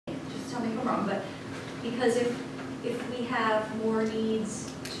wrong, but because if we have more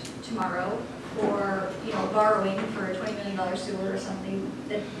needs tomorrow for, you know, borrowing for a $20 million sewer or something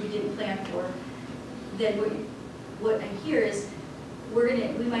that we didn't plan for, then what I hear is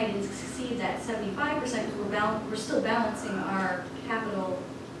we might exceed that 75% because we're still balancing our capital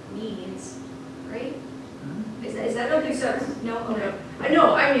needs, right? Is that okay? So no, okay.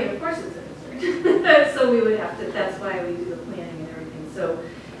 No, I mean, of course it's a concern. So we would have to. That's why we do the planning and everything. So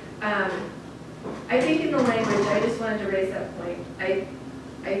I think in the language, I just wanted to raise that point. I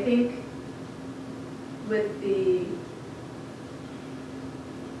think with the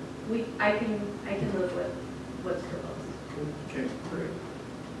I can live with what's proposed. Okay, great.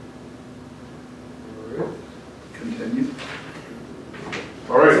 All right, continue.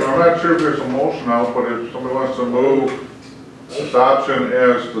 All right, I'm not sure if there's a motion out, but if somebody wants to move adoption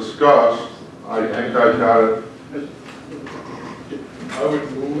as discussed, I think I've got it. I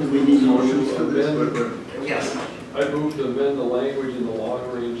would move. We need motions for this. Yes. I'd move to amend the language in the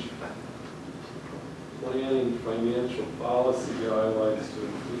long-range planning financial policy guidelines to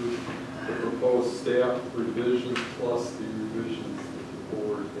include the proposed staff revisions plus the revisions that the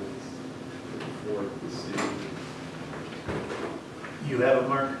board has put forth this evening. You have it,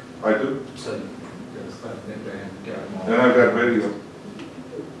 Mark? I do. So, yes, I think I got them all. And I've got video.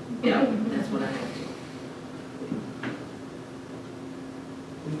 Yeah, that's what I have to.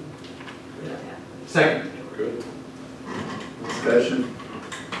 Second. Good. Discussion.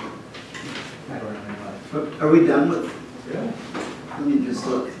 I don't have any left. Are we done with? Yeah. Let me just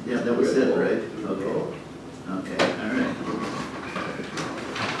look. Yeah, that was it, right? Okay. Okay, all right.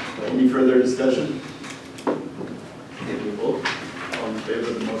 Any further discussion? Okay, we vote. All in favor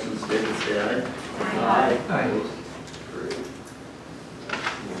of the motion stated, say aye. Aye. Aye. Opposed? Great.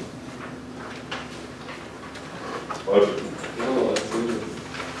 Budget. No, that's it.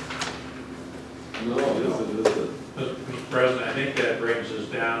 No, it is it. Mr. President, I think that brings us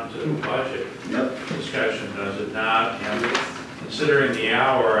down to the budget Yep. discussion, does it not? And considering the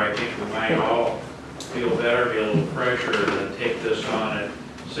hour, I think we might all feel better, be a little pressure to take this on at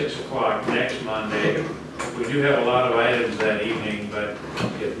 6 o'clock next Monday. We do have a lot of items that evening, but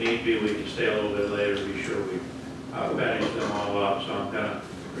if need be, we can stay a little bit later to be sure we finish them all up. So I'm going to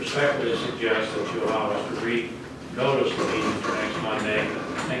respectfully suggest that you allow us to re-notice the meeting for next Monday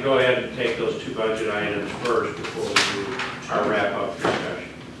and go ahead and take those two budget items first before we do our wrap-up discussion.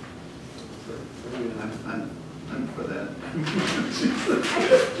 I'm for that. I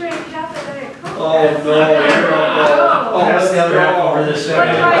just drank half a Diet Coke. Oh, no. Pass the other half over this What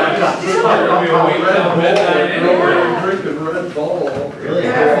do I do? Drinking Red Bull. Really?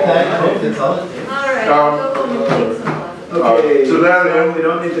 All right, go home and take some lessons. Okay, to that end, we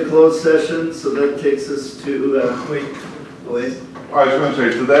don't need the closed session, so that takes us to, wait. I was going to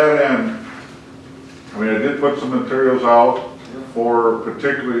say, to that end, I mean, I did put some materials out for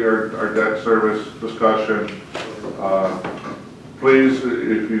particularly our debt service discussion. Please,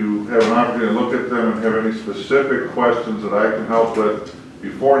 if you have an opportunity to look at them and have any specific questions that I can help with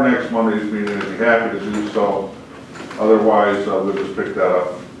before next Monday's meeting, I'd be happy to do so. Otherwise, we'll just pick that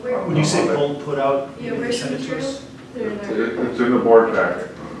up. When you say put out, Yeah, you where's send the it to us? materials? It's in the board packet.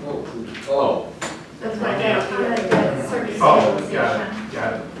 Oh. That's why I got service Oh, stabilization.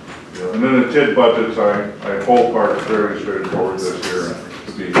 got it. And then the TID budgets, I hope are very straightforward this year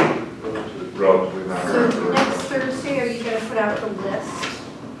to be relatively So non-recurring. next Thursday, are you going to put out the list?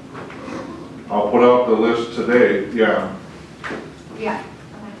 I'll put out the list today, yeah, Yeah.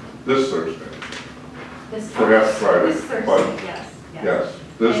 this Thursday. This Perhaps Friday, This Thursday, but- yes. Yes,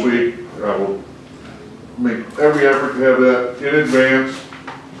 this week I will make every effort to have that in advance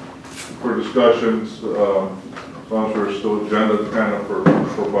for discussions, as long as we're still agenda kind of for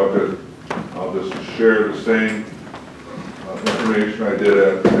budget. I'll just share the same information I did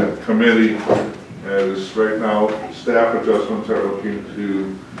at committee. As right now, staff adjustments are looking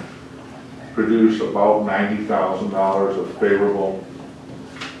to produce about $90,000 of favorable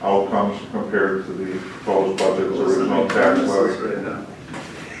outcomes compared to the proposed budget's original tax levy.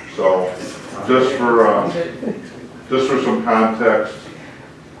 So, just for some context,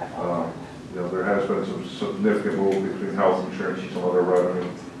 you know, there has been some significant move between health insurance and some other revenue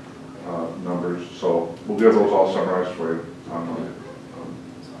numbers. So we'll get those all summarized for you on Monday.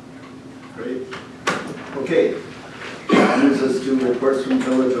 Great. Okay. Moves us to reports from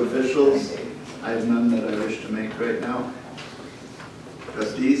village officials. I have none that I wish to make right now.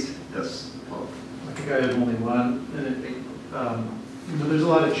 Trustees? Yes. I think I have only one, and you know, there's a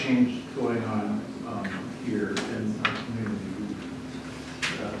lot of change going on here in our community.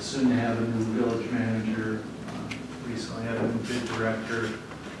 Soon to have a new village manager, recently had a new bid director,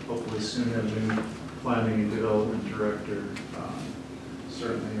 hopefully soon have a new planning and development director.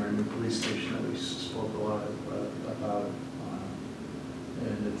 Certainly our new police station that we spoke a lot about,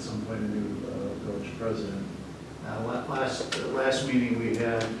 and at some point a new village president. Last meeting we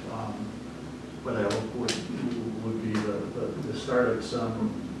had, what I hope would be the start of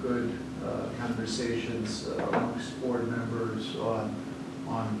some good conversations amongst board members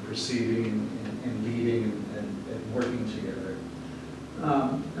on proceeding and leading and working together.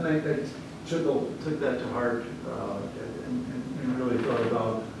 And I took that to heart and really thought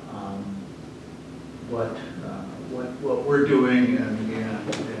about what we're doing and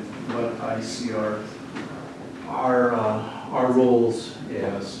what I see our roles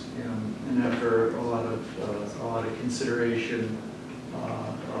as. And after a lot of consideration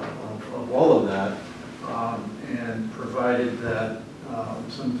of all of that, and provided that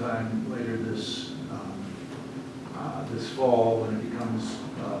sometime later this fall, when it becomes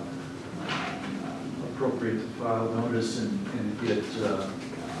appropriate to file notice and get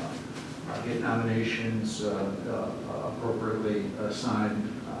nominations appropriately assigned,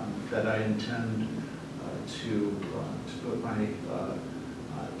 that I intend to put my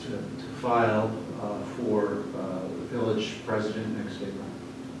to file for village president next April.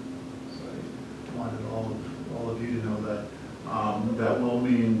 So I wanted all of you to know that. That will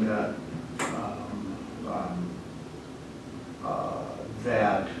mean that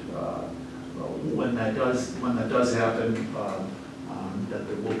when that does happen, that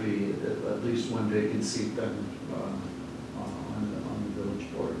there will be at least one vacant seat then on the village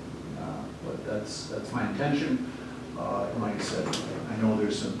board. But that's my intention. And like I said, I know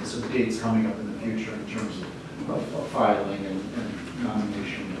there's some dates coming up in the future in terms of filing and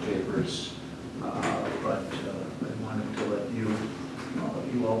nomination papers. But I wanted to let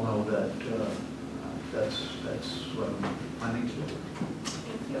you all know that that's what I'm planning to do.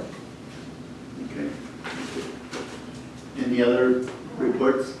 Thank you. Okay. Any other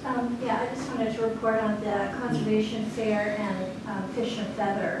reports? Yeah, I just wanted to report on the conservation fair and fish and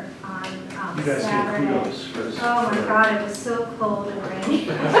feather on You guys get Saturday. kudos for this. Oh my God, it was so cold and rainy.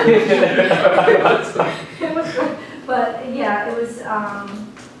 It was, but yeah, it was,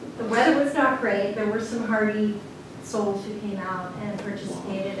 the weather was not great. There were some hardy souls who came out and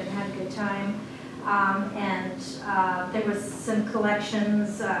participated and had a good time. There was some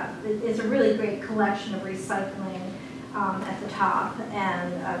collections. It's a really great collection of recycling at the top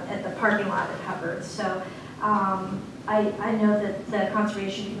and at the parking lot at Hubbard. So I know that the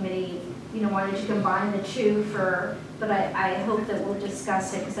Conservation Committee, wanted to combine the two but I hope that we'll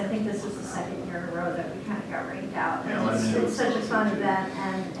discuss it, because I think this was the second year in a row that we kind of got rained out. And it's such a fun event,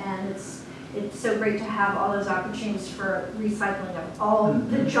 and it's so great to have all those opportunities for recycling of all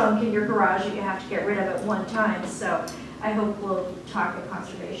the junk in your garage that you have to get rid of at one time. So I hope we'll talk with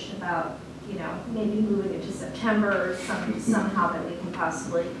Conservation about, maybe moving it to September or somehow that we can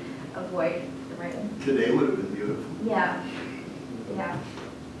possibly avoid the rain. Today would have been beautiful. Yeah.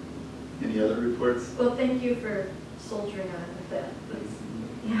 Any other reports? Well, thank you for soldiering on it with it.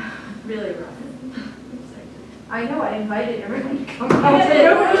 Yeah, really rough. I know, I invited everyone to come out.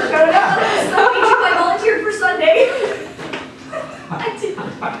 Nobody showed up. So I volunteered for Sunday. I did.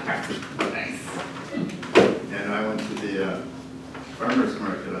 Nice. And I went to the farmer's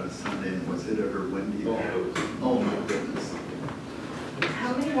market on Sunday, and was it ever windy? Oh my goodness.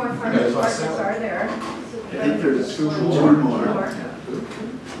 How many more farmers markets are there? I think there's two more.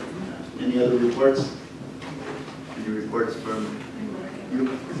 Any other reports? Any reports from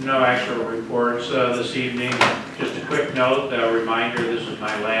you? No actual reports this evening. Just a quick note, a reminder, this is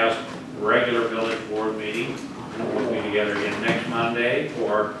my last regular village board meeting. We'll be together again next Monday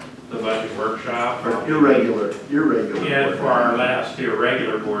for the budget workshop. Irregular. And for our last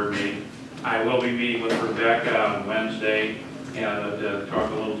irregular board meeting, I will be meeting with Rebecca on Wednesday and to talk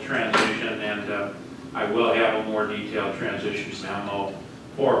a little transition, and I will have a more detailed transition memo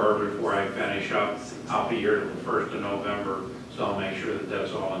for her before I finish up. I'll be here the 1st of November, so I'll make sure that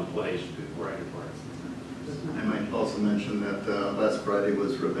that's all in place before I depart. I might also mention that last Friday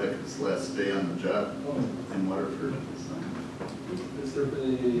was Rebecca's last day on the job in Waterford. Has there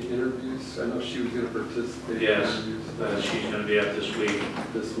been any interviews? I know she was going to participate. Yes, she's going to be at this week.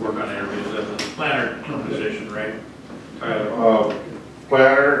 This work on interviews at the planner position, right? Tyler?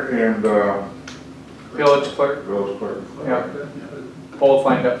 Planner and Village clerk. village clerk. Yeah. Both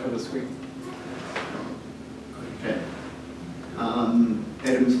lined up for this week. Okay.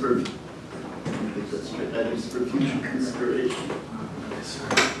 Items for future consideration.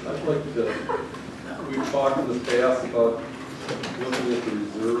 I'd like to, we've talked in the past about looking at the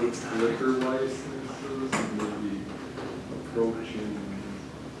reserve liquor licenses and maybe approaching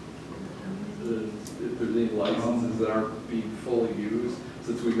if there's any licenses that aren't being fully used,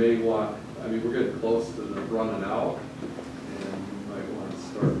 since we may want, I mean, we're getting close to the running out, and we might want to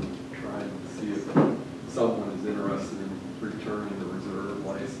start trying to see if someone is interested in returning the reserve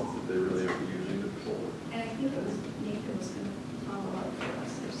license if they really are using it for. And I think it was Nathan was going to follow up for us.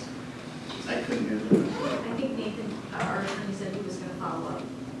 I couldn't hear that. I think Nathan, our attorney, said he was going to follow up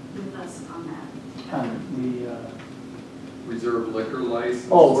with us on that. Reserve liquor license.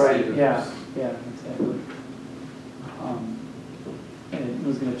 Oh, to see right, if yeah, exactly. And it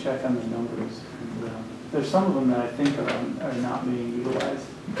was gonna check on the numbers. And, there's some of them that I think are not being utilized,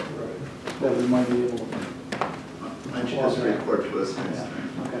 Right. that we might be able to. Why don't you just report to us next Yeah, time?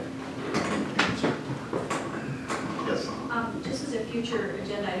 okay. Yes. Just as a future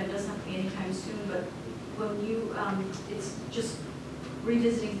agenda item, doesn't have to be anytime soon, but when you, it's just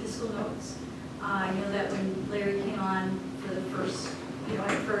revisiting fiscal notes. I know that when Larry came on for the first,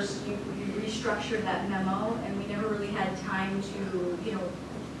 at first you restructured that memo, and we never really had time to,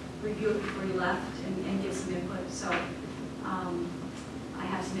 review it before you left and give some input. So I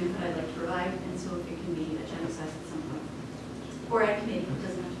have some input I'd like to provide, and so if it can be agendized at some point. Or at committee, it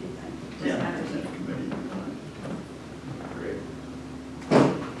doesn't have to be then. Doesn't matter to me. Great.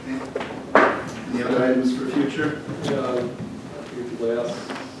 Okay. Any other items for future? Yeah, I think last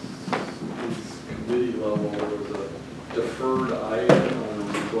week's committee level, there was a deferred item on a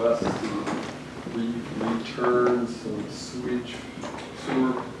request to return some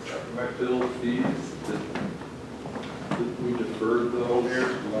sewer bill fees. Did we deferred those?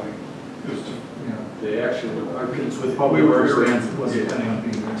 They actually are. It's with public works, it wasn't planning on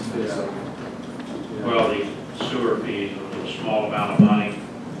being there. Yeah. Well, the sewer fees was a small amount of money,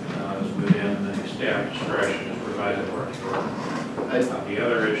 is within the staff discretion as provided for. The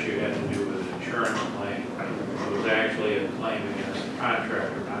other issue had to do with an insurance claim. It was actually a claim against the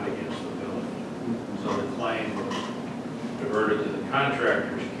contractor, not against the village. So the claim was diverted to the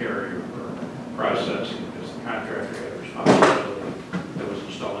contractor's carrier for processing, because the contractor had a responsibility that was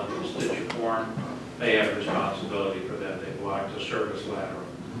installed into the stitch form. They had a responsibility for that. They blocked the service lateral.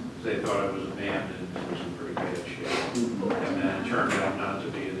 They thought it was abandoned. It was in pretty bad shape. And then it turned out not to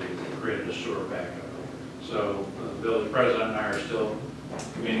be. They created a sewer backup. So the village president and I are still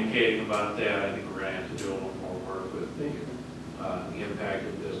communicating about that. I think we're going to have to do a little more work with the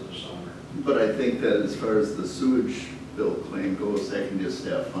impacted business owner. But I think that as far as the sewage bill claim goes, that can be a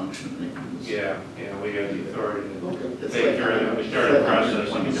staff function. They can just- Yeah, we have the authority to It's take like care of it. We started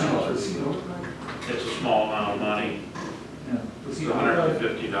processing. $20. It's a small amount of money. Yeah. It's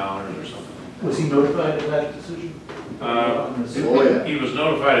 $150 or something. Was he notified of that decision? Oh, yeah. He was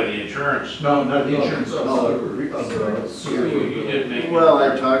notified of the insurance. No, not the insurance. No. You did make. Well,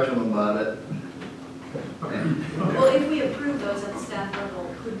 I talked to him about it. Well, if we approve those at the staff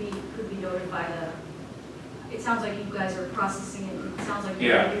level, could we notify it sounds like you guys are processing it. It sounds like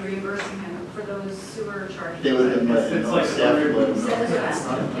you're going to be reimbursing him for those sewer charges. They would have let him know, like staff would let him Said know. as a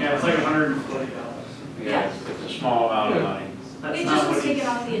estimate. Yeah, it's like $140. Yeah, it's a small amount of money. That's It not just was what taken he's.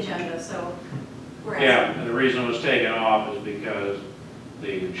 off the agenda, so we're Yeah, asking. and the reason it was taken off is because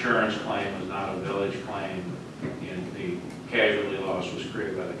the insurance claim was not a village claim, and the casualty loss was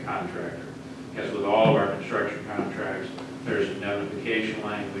created by the contractor. As with all of our construction contracts, there's indemnification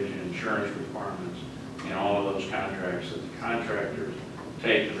language and insurance requirements in all of those contracts that the contractors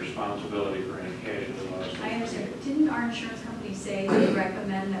take the responsibility for any casualty loss. I understand, but didn't our insurance company say they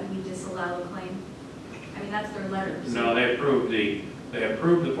recommend that we disallow the claim? I mean, that's their letter. so- No, they approved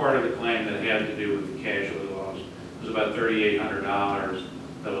the part of the claim that had to do with the casualty loss. It was about $3,800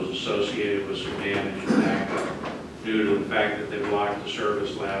 that was associated with some damage and backup due to the fact that they blocked the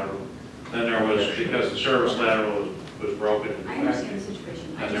service lateral. Then there was, because the service lateral was broken and I understand the defective.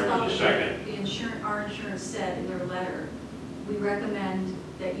 situation. I And just there was thought a that second. the insurance, our insurance said in their letter, we recommend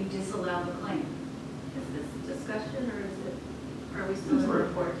that you disallow the claim. Is this discussion, or is it, are we still in the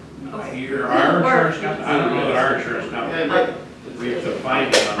report? Okay. Our insurance company, I don't know that our insurance company, we have to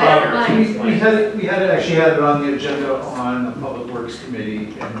find it on I don't our mind. insurance We had actually had it on the agenda on the Public Works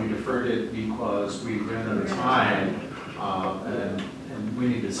Committee, and we deferred it because we ran out of time, and we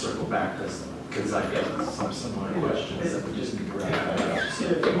need to circle back because I got some similar questions that we just need to wrap up. So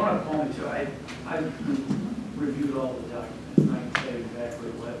if you want to pull me to, I reviewed all the documents, and I can tell you exactly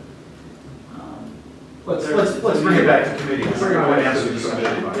what. Let's bring it back to committee. We're going to answer this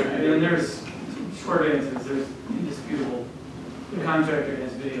committee. I mean, there's, short answers, there's indisputable, the contractor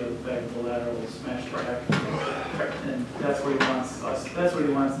has video of the fact that the lateral was smashed back. And that's what he wants us, that's what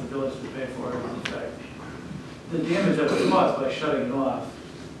he wants the village to pay for, is in fact, the damage that was caused by shutting it off.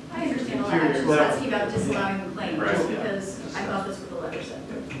 I understand all that. I was just asking about disallowing the claim, Right. just because I thought that's what the letter said.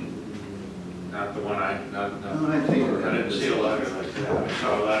 Now, not the one I think we're I didn't see a letter like that. I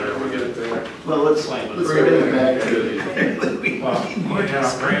saw a letter. We'll get it back. Well, let's Bring bring it back to Well, you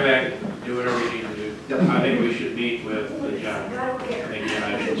know, bring it back, do whatever you need to do. Yep. I think we should meet with the judge. And again, I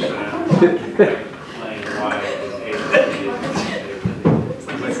should explain why it is.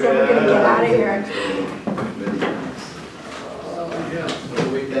 Let's get out of here.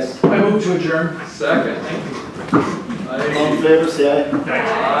 Yes. I move to adjourn. Second. All in favor, say aye.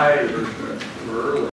 Aye.